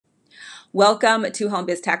Welcome to Home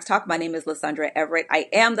Biz Tax Talk. My name is Lysandra Everett. I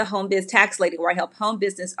am the Home Biz Tax Lady, where I help home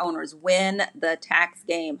business owners win the tax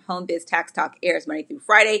game. Home Biz Tax Talk airs Monday through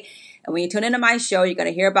Friday. And when you tune into my show, you're going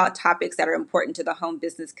to hear about topics that are important to the home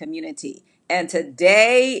business community. And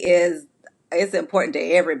today it's important to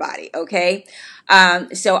everybody, okay? I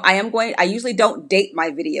usually don't date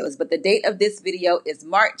my videos, but the date of this video is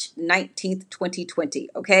March 19th, 2020,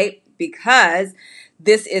 okay? Because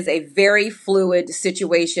this is a very fluid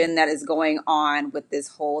situation that is going on with this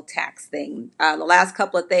whole tax thing. The last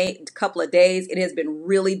couple of days, it has been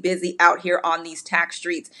really busy out here on these tax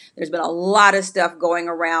streets. There's been a lot of stuff going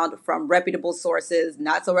around from reputable sources,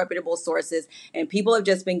 not so reputable sources, and people have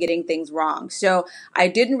just been getting things wrong. So I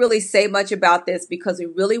didn't really say much about this because we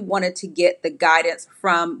really wanted to get the guidance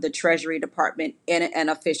from the Treasury Department in an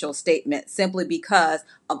official statement, simply because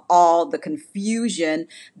of all the confusion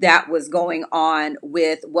that was going on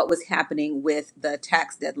with what was happening with the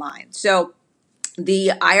tax deadline. So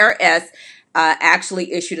the IRS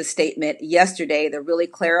actually issued a statement yesterday to really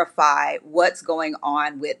clarify what's going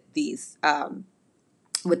on with these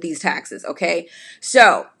taxes. Okay,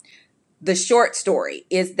 so the short story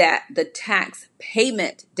is that the tax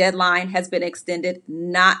payment deadline has been extended,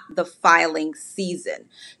 not the filing season.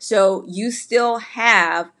 So you still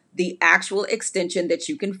have the actual extension that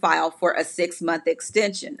you can file for a 6-month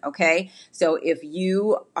extension, okay? So if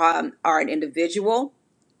you are an individual,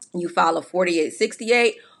 you file a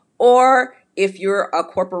 4868, or if you're a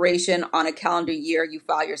corporation on a calendar year, you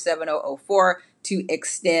file your 7004 to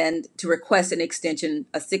request an extension,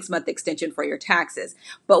 a 6-month extension for your taxes.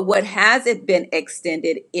 But what hasn't been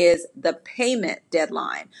extended is the payment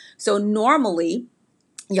deadline. So normally,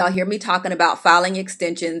 y'all hear me talking about filing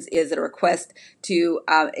extensions is a request to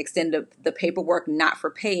extend the paperwork, not for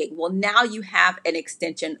paying. Well, now you have an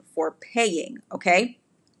extension for paying, okay?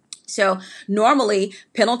 So normally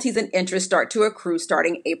penalties and interest start to accrue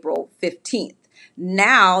starting April 15th.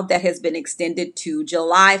 Now that has been extended to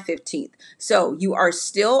July 15th. So you are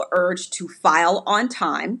still urged to file on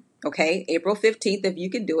time, okay? April 15th if you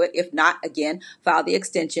can do it. If not, again, file the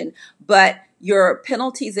extension. But your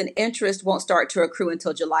penalties and interest won't start to accrue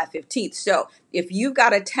until July 15th. So if you've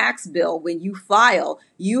got a tax bill when you file,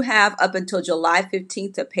 you have up until July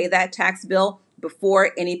 15th to pay that tax bill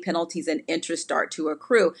before any penalties and interest start to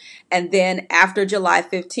accrue. And then after July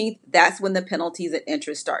 15th, that's when the penalties and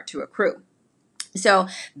interest start to accrue. So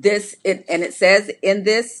it says in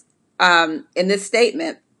this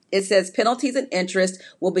statement, it says penalties and interest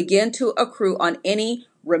will begin to accrue on any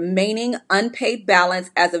remaining unpaid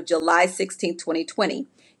balance as of July 16, 2020.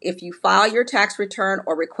 If you file your tax return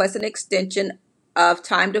or request an extension of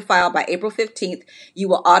time to file by April 15th, you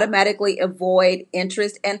will automatically avoid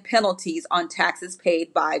interest and penalties on taxes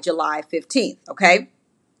paid by July 15th, okay?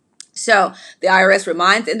 So the IRS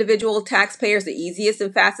reminds individual taxpayers the easiest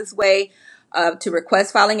and fastest way to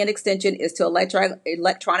request filing an extension is to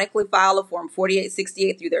electronically file a Form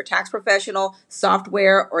 4868 through their tax professional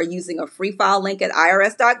software or using a free file link at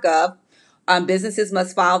irs.gov. Businesses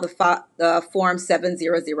must file the Form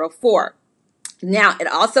 7004. Now, it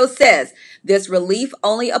also says this relief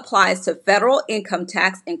only applies to federal income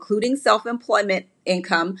tax, including self-employment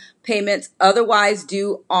income payments otherwise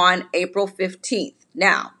due on April 15th.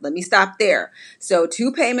 Now, let me stop there. So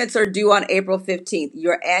 2 payments are due on April 15th.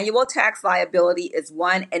 Your annual tax liability is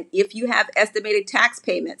 1, and if you have estimated tax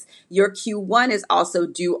payments, your Q1 is also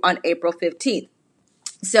due on April 15th.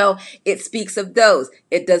 So it speaks of those.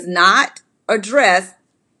 It does not address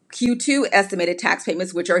Q2 estimated tax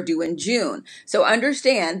payments, which are due in June. So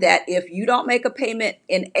understand that if you don't make a payment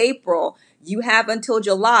in April, you have until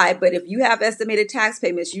July, but if you have estimated tax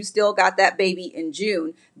payments, you still got that baby in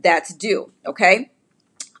June that's due, okay?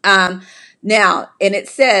 Now, and it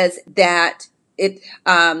says that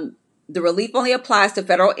the relief only applies to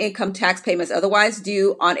federal income tax payments otherwise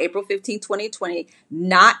due on April 15, 2020,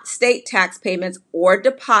 not state tax payments or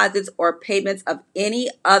deposits or payments of any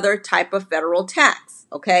other type of federal tax.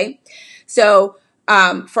 Okay, so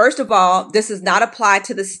first of all, this does not apply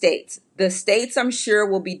to the states. The states, I'm sure,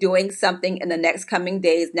 will be doing something in the next coming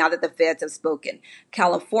days now that the feds have spoken.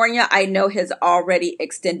 California, I know, has already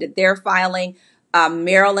extended their filing.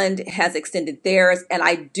 Maryland has extended theirs, and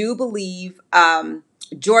I do believe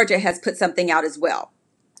Georgia has put something out as well.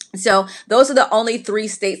 So those are the only 3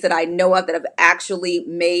 states that I know of that have actually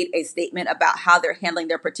made a statement about how they're handling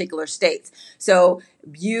their particular states. So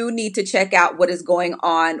you need to check out what is going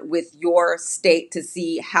on with your state to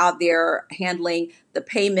see how they're handling the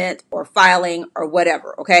payment or filing or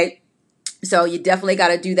whatever, okay? So you definitely got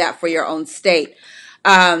to do that for your own state.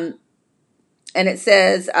 And it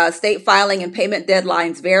says state filing and payment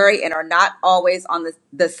deadlines vary and are not always on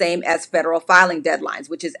the same as federal filing deadlines,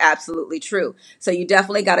 which is absolutely true. So you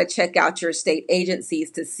definitely got to check out your state agencies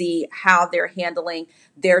to see how they're handling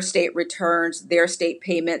their state returns, their state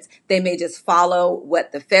payments. They may just follow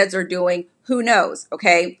what the feds are doing. Who knows?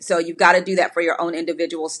 Okay. So you've got to do that for your own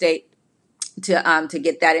individual state to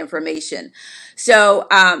get that information. So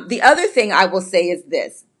the other thing I will say is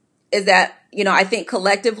this, is that, I think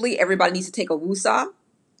collectively everybody needs to take a woosah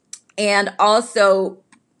and also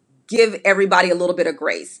give everybody a little bit of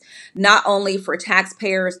grace, not only for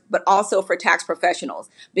taxpayers, but also for tax professionals,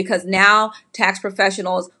 because now tax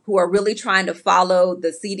professionals who are really trying to follow the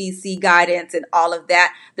CDC guidance and all of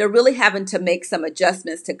that, they're really having to make some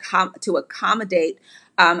adjustments to accommodate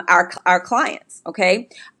our clients. Okay.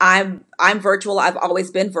 I'm virtual. I've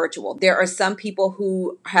always been virtual. There are some people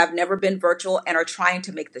who have never been virtual and are trying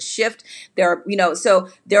to make the shift. So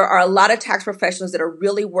there are a lot of tax professionals that are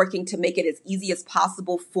really working to make it as easy as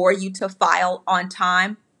possible for you to file on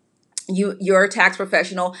time. Your tax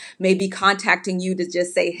professional may be contacting you to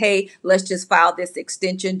just say, hey, let's just file this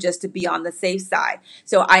extension just to be on the safe side.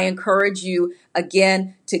 So I encourage you,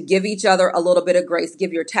 again, to give each other a little bit of grace.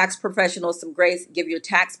 Give your tax professionals some grace. Give your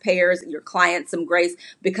taxpayers, your clients some grace,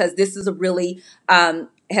 because this is a really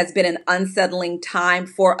has been an unsettling time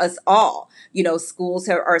for us all. Schools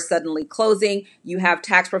are suddenly closing. You have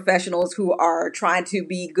tax professionals who are trying to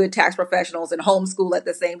be good tax professionals and homeschool at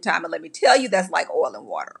the same time. And let me tell you, that's like oil and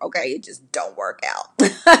water. Okay. It just don't work out.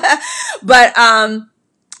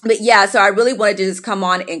 But yeah, so I really wanted to just come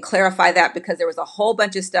on and clarify that, because there was a whole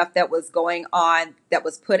bunch of stuff that was going on that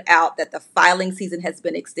was put out that the filing season has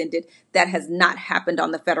been extended. That has not happened on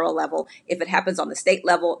the federal level. If it happens on the state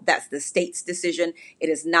level, that's the state's decision. It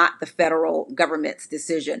is not the federal government's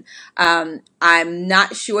decision. I'm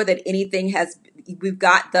not sure that anything we've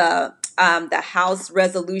got the House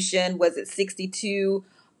resolution, was it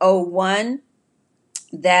 6201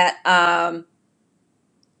 that,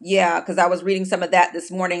 yeah, because I was reading some of that this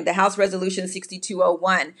morning. The House Resolution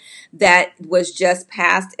 6201 that was just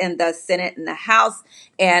passed in the Senate and the House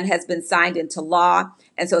and has been signed into law.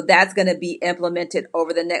 And so that's going to be implemented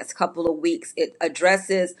over the next couple of weeks. It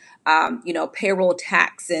addresses, payroll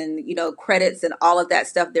tax and, credits and all of that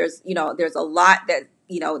stuff. There's a lot that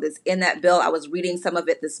that's in that bill. I was reading some of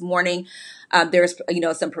it this morning. There's,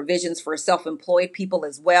 some provisions for self-employed people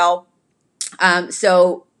as well.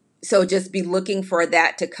 So just be looking for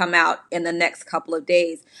that to come out in the next couple of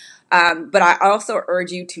days. But I also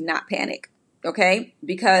urge you to not panic, okay?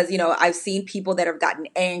 Because, I've seen people that have gotten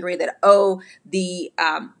angry that,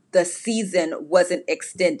 the season wasn't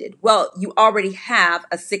extended. Well, you already have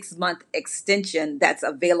a 6-month extension that's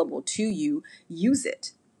available to you. Use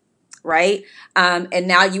it, right? And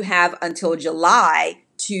now you have until July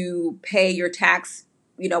to pay your tax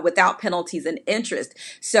without penalties and interest.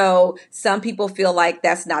 So some people feel like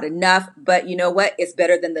that's not enough, but you know what? It's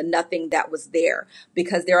better than the nothing that was there,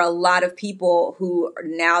 because there are a lot of people who are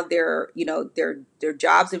now their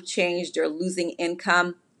jobs have changed. They're losing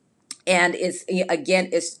income. And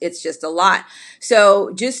it's just a lot.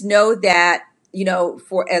 So just know that,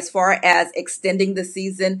 for as far as extending the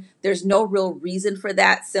season, there's no real reason for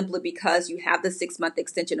that, simply because you have the 6-month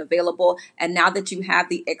extension available. And now that you have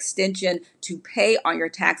the extension to pay on your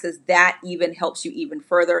taxes, that even helps you even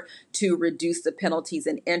further to reduce the penalties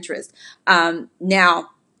and interest.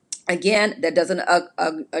 Now, again, that doesn't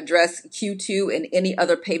address Q2 and any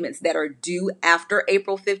other payments that are due after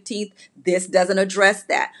April 15th. This doesn't address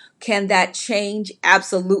that. Can that change?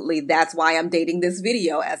 Absolutely. That's why I'm dating this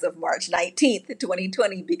video as of March 19th,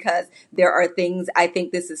 2020, because there are things, I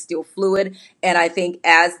think this is still fluid. And I think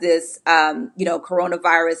as this,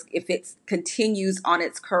 coronavirus, if it continues on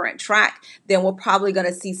its current track, then we're probably going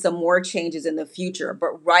to see some more changes in the future.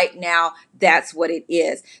 But right now, that's what it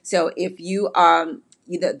is. So if you,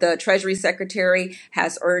 the Treasury Secretary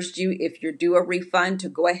has urged you, if you're due a refund, to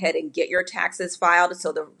go ahead and get your taxes filed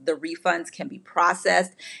so the refunds can be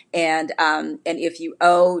processed. And if you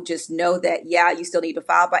owe, just know that, you still need to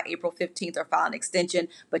file by April 15th or file an extension,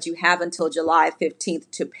 but you have until July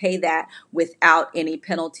 15th to pay that without any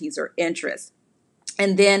penalties or interest.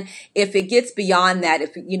 And then if it gets beyond that,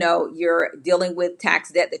 if you're dealing with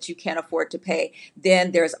tax debt that you can't afford to pay,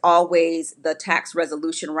 then there's always the tax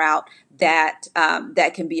resolution route that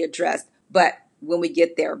can be addressed. But when we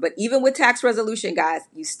get there, but even with tax resolution, guys,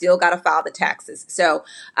 you still got to file the taxes. So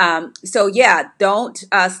don't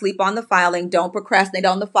sleep on the filing. Don't procrastinate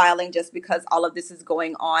on the filing just because all of this is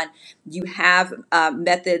going on. You have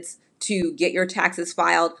methods to get your taxes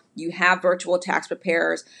filed. You have virtual tax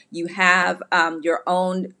preparers. You have your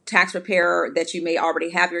own tax preparer that you may already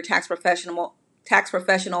have your tax professional tax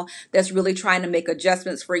professional that's really trying to make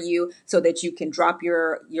adjustments for you so that you can drop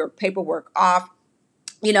your paperwork off.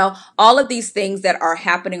 All of these things that are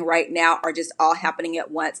happening right now are just all happening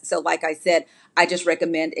at once. So like I said, I just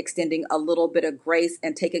recommend extending a little bit of grace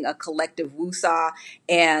and taking a collective woosah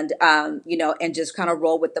and, and just kind of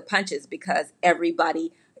roll with the punches, because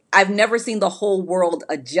I've never seen the whole world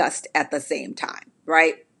adjust at the same time,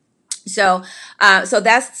 right? So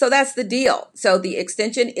that's the deal. So the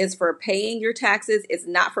extension is for paying your taxes. It's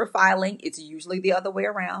not for filing. It's usually the other way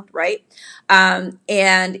around, right? And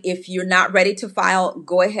if you're not ready to file,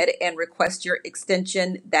 go ahead and request your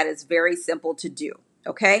extension. That is very simple to do.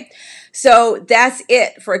 Okay, so that's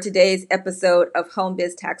it for today's episode of Home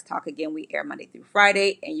Biz Tax Talk. Again, we air Monday through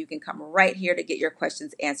Friday, and you can come right here to get your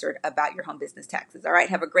questions answered about your home business taxes. All right,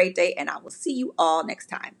 have a great day, and I will see you all next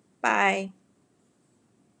time. Bye.